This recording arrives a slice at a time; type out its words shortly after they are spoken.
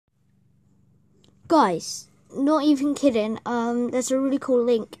Guys, not even kidding. There's a really cool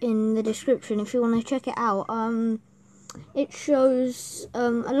link in the description if you want to check it out. It shows a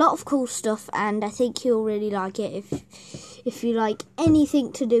lot of cool stuff, and I think you'll really like it if you like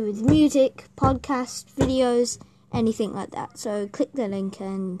anything to do with music, podcast, videos, anything like that. So click the link,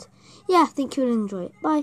 and yeah, I think you'll enjoy it. Bye.